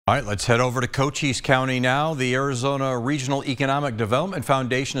All right, let's head over to Cochise County now. The Arizona Regional Economic Development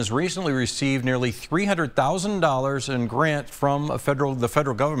Foundation has recently received nearly $300,000 in grant from the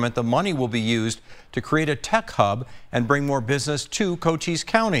federal government. The money will be used to create a tech hub and bring more business to Cochise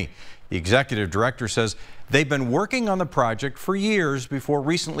County. The executive director says they've been working on the project for years before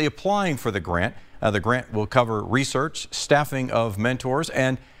recently applying for the grant. The grant will cover research, staffing of mentors,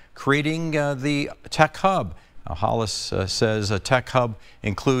 and creating the tech hub. Hollis says a tech hub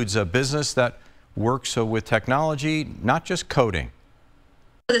includes a business that works with technology, not just coding.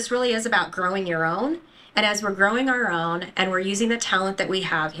 This really is about growing your own. And as we're growing our own and we're using the talent that we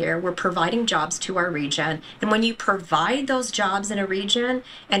have here, we're providing jobs to our region. And when you provide those jobs in a region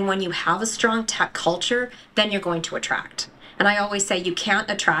and when you have a strong tech culture, then you're going to attract. And I always say you can't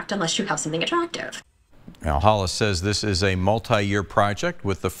attract unless you have something attractive. Now, Hollis says this is a multi-year project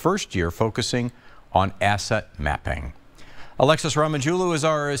with the first year focusing on asset mapping. Alexis Ramajulu is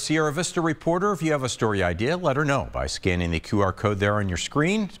our Sierra Vista reporter. If you have a story idea, let her know by scanning the QR code there on your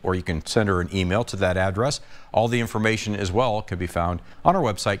screen, or you can send her an email to that address. All the information as well can be found on our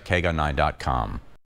website, KGUN9.com.